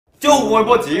招我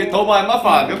波子，淘寶係乜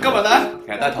飯？咁今日咧，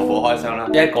其實都係淘寶開箱啦。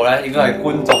呢一個咧應該係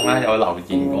觀眾咧有留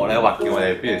言過咧，話叫我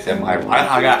哋不如試買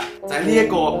下嘅，就係呢一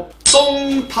個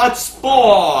Don't Touch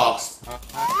Box。哇！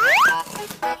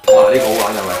呢個好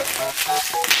玩係咪？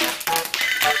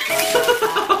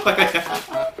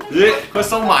咦？佢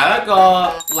送埋一個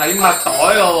禮物袋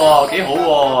嘅喎，幾好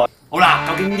喎！好啦，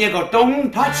究竟呢一個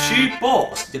Don't Touch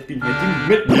Box 入邊係啲乜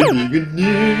嘢嚟嘅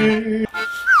呢？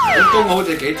公好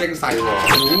似幾精細喎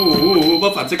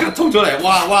，Muffin即刻衝出嚟，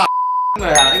哇！咁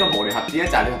啊呢個無聊盒子咧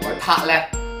就係你同佢拍咧，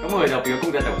咁佢就變個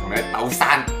公仔就同你鬥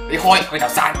散，你開佢就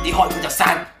散，你開佢就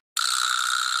散。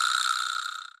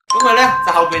咁佢咧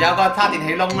就後邊有個叉電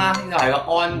器窿啦，呢度係個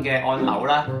安嘅按鈕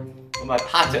啦，咁啊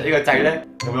拍着呢個掣咧，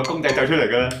就會有公仔走出嚟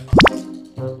噶啦。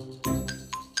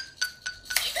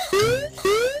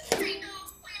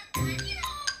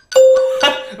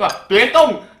哇！別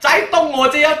動，再動我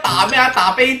就要打咩啊？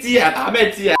打飛機啊？打咩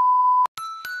機啊？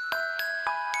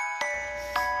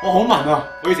我好聞啊！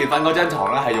我以前瞓嗰張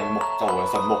床咧係用木做嘅，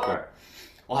純木嘅。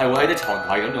我係會喺啲床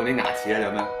台咁用啲牙齒喺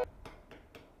度咩？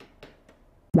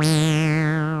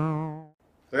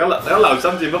大家留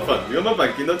心住 Muffin， 如果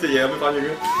Muffin 見到隻嘢有咩反應咧？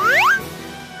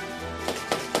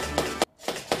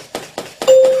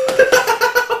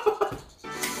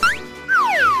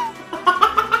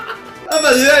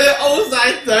而家要 O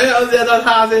晒嘴，我試下再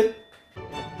擦先。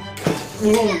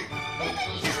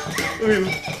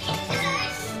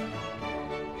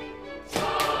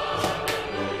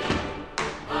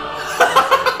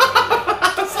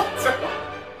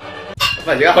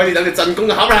而家開始等你進攻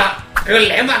嘅口啦，佢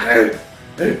舐下佢，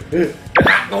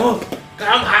嚇我，咁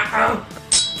嚇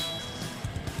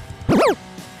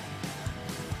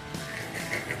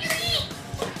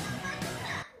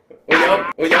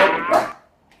我有。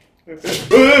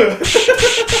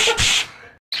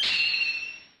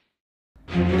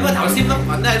因為頭先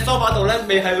Muffin咧喺梳化度咧，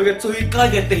未係佢嘅最佳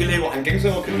嘅地理環境，所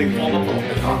以我決定放Muffin落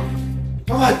地下。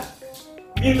Muffin，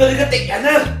面對你嘅敵人啊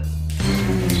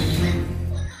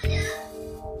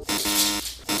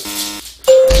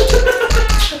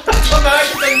！Muffin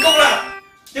成功啦！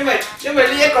因為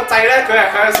呢一個掣咧，佢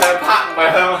係向上拍，唔係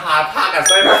向下拍嘅，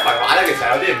所以Muffin話咧其實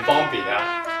有啲唔方便啊。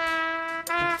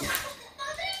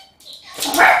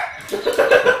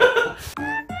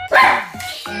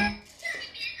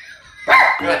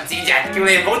佢話賤人，叫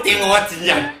你唔好掂我啊賤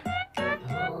人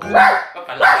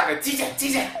！Muffin拉佢賤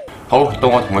人。好，到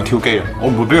我同佢挑機啦，我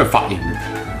唔會俾佢發現嘅。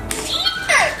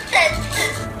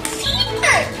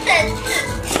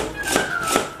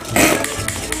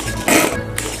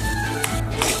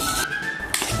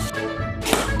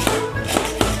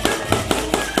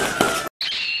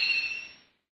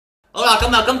好啦，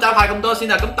咁今集派咁多先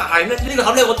啦。咁但係咧呢個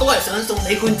盒咧，我都係想送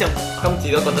俾觀眾。今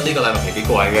次都覺得呢個禮物係幾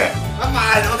過癮嘅。咁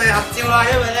埋我哋合照啦，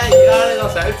因為咧而家呢個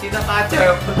相只得8張，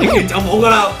影完就冇噶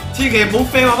啦。千祈唔好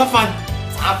飛啊Muffin。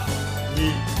3、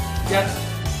2、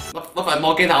1，Muffin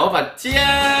望鏡頭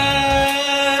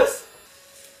，Muffin，Cheers！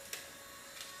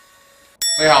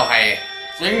最後係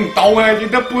影唔到嘅，影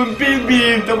得半邊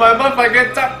面同埋Muffin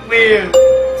嘅側面，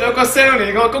仲有個雙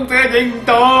連個公仔影唔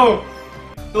到。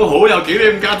都好有紀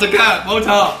念價值㗎，冇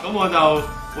錯。咁我就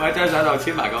會喺張相度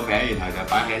簽埋個名，然後就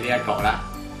擺喺呢一角啦，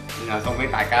然後送俾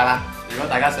大家啦。如果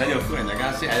大家想要，歡迎大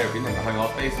家 share 呢條片，同埋去我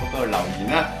Facebook 嗰度留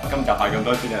言啦。今集係咁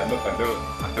多先啦，Muffin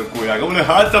都攰啦，咁我哋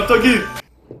下一集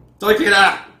再見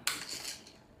啦！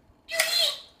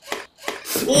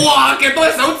哇，夾多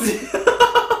隻手指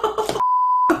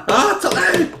啊！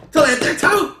出嚟隻抽！